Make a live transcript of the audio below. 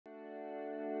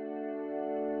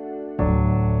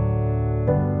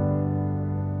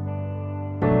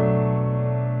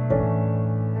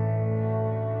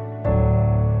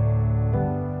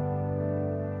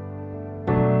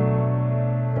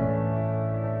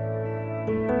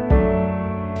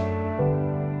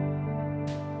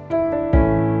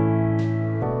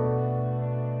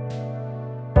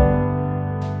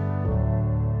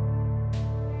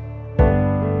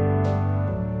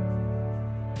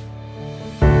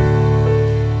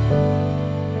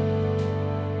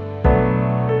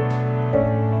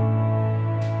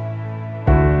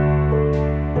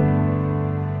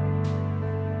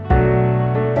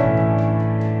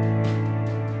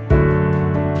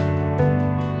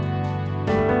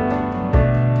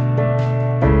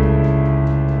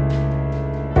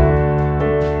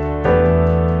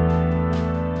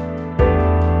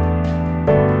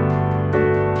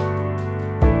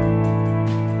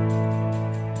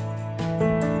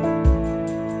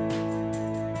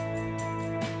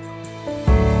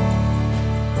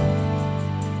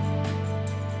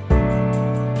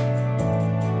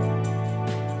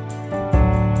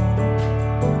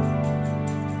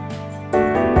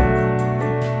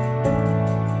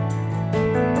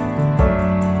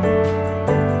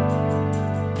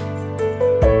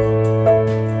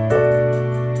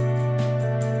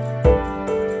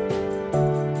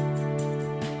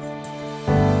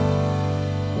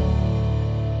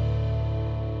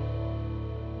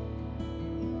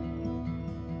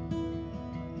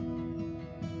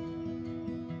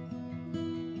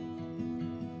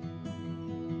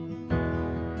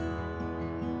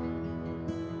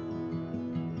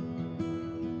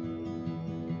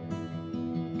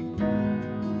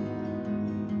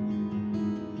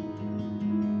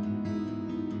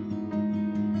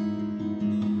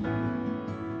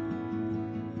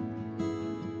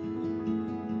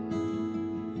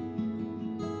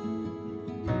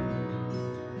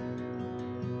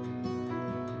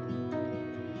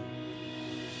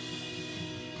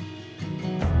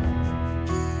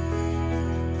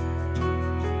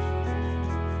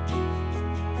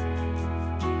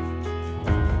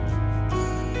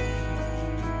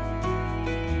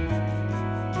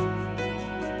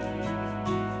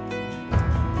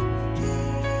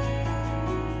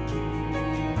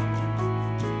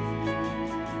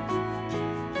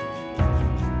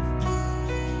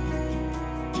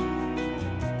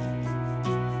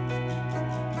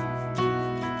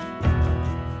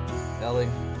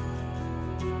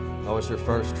I was your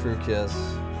first true kiss.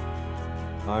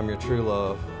 I'm your true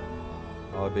love.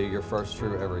 I'll be your first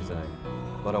true everything.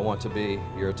 But I want to be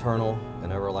your eternal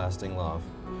and everlasting love.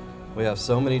 We have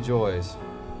so many joys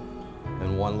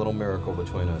and one little miracle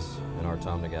between us in our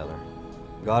time together.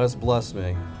 God has blessed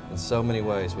me in so many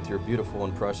ways with your beautiful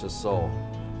and precious soul.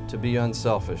 To be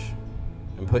unselfish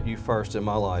and put you first in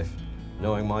my life,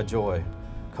 knowing my joy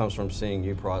comes from seeing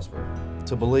you prosper.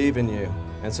 To believe in you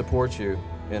and support you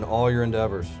in all your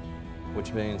endeavors,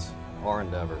 which means our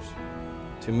endeavors.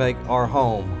 To make our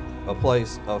home a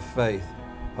place of faith,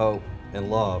 hope, and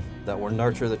love that will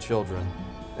nurture the children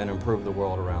and improve the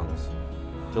world around us.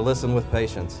 To listen with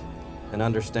patience and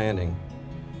understanding,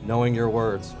 knowing your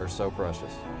words are so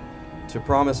precious. To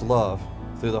promise love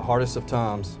through the hardest of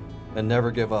times and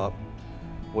never give up,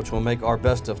 which will make our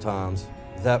best of times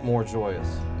that more joyous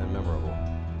and memorable.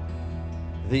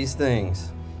 These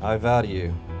things I vow to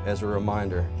you as a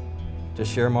reminder to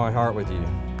share my heart with you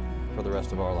for the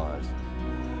rest of our lives.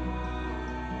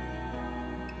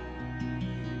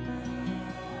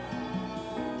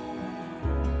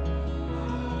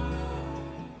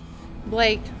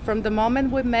 Blake, from the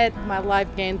moment we met, my life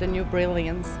gained a new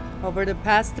brilliance. Over the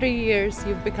past 3 years,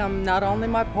 you've become not only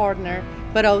my partner,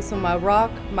 but also my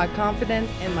rock, my confidant,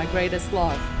 and my greatest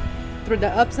love. Through the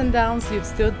ups and downs, you've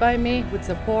stood by me with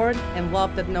support and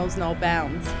love that knows no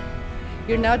bounds.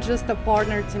 You're not just a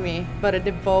partner to me, but a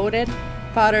devoted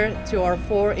father to our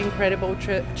 4 incredible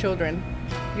children.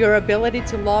 Your ability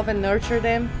to love and nurture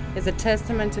them is a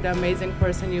testament to the amazing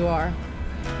person you are.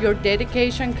 Your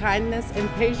dedication, kindness, and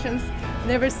patience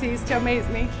never cease to amaze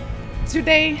me.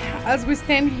 Today, as we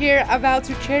stand here, I vow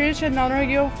to cherish and honor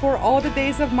you for all the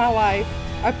days of my life.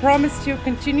 I promise to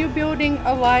continue building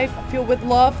a life filled with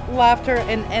love, laughter,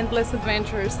 and endless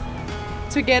adventures.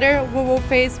 Together, we will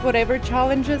face whatever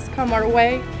challenges come our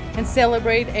way and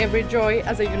celebrate every joy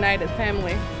as a united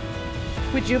family.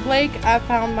 With you, Blake, I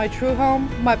found my true home,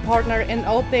 my partner in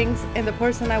all things, and the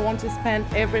person I want to spend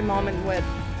every moment with.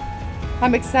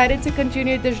 I'm excited to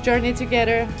continue this journey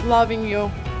together, loving you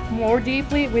more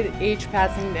deeply with each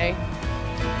passing day.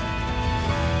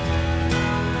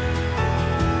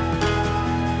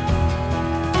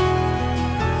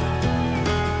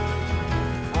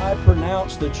 I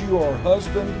pronounce that you are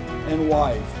husband and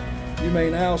wife. You may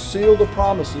now seal the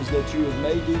promises that you have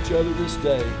made to each other this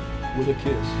day with a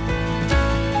kiss.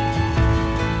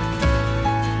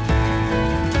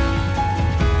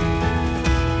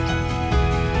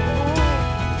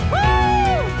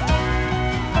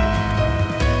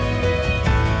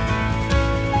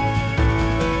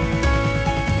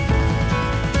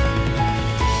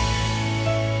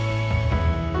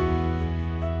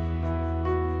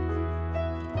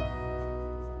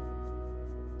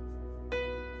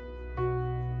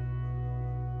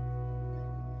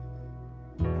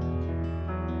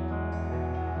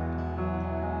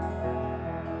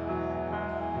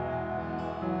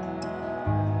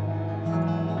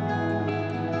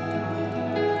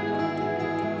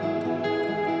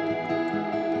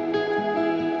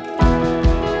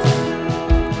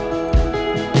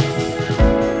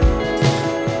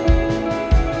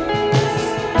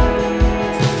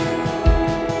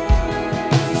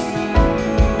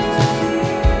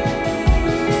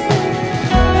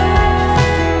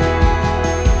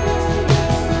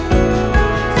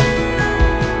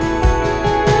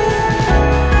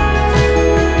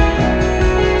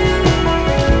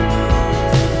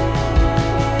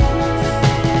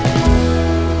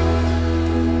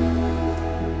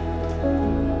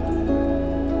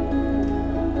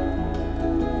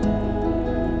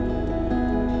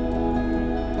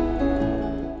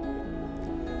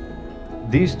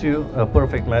 These two are a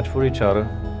perfect match for each other.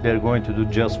 They're going to do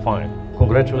just fine.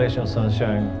 Congratulations,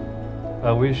 Sunshine.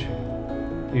 I wish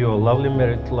you a lovely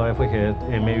married life ahead,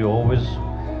 and may you always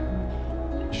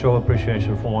show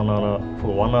appreciation for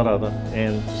one another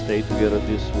and stay together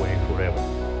this way forever.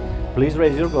 Please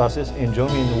raise your glasses and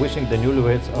join me in wishing the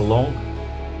newlyweds a long,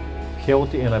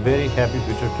 healthy, and a very happy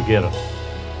future together.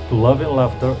 To love and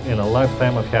laughter and a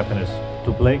lifetime of happiness.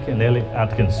 To Blake and Ellie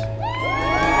Atkins.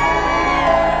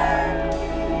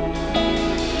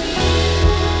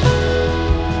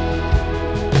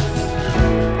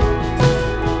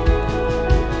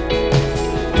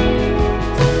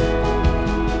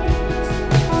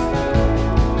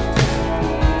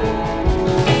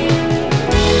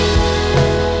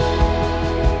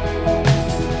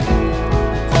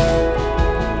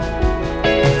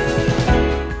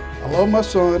 I love my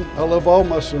son. I love all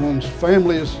my sons.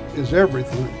 Family is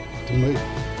everything to me.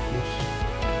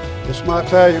 It's my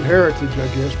Italian heritage, I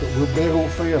guess, but we're big on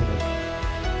family.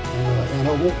 And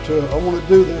I want to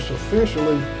do this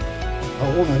officially.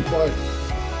 I want to invite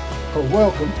or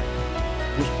welcome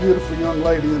this beautiful young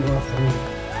lady into our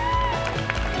family.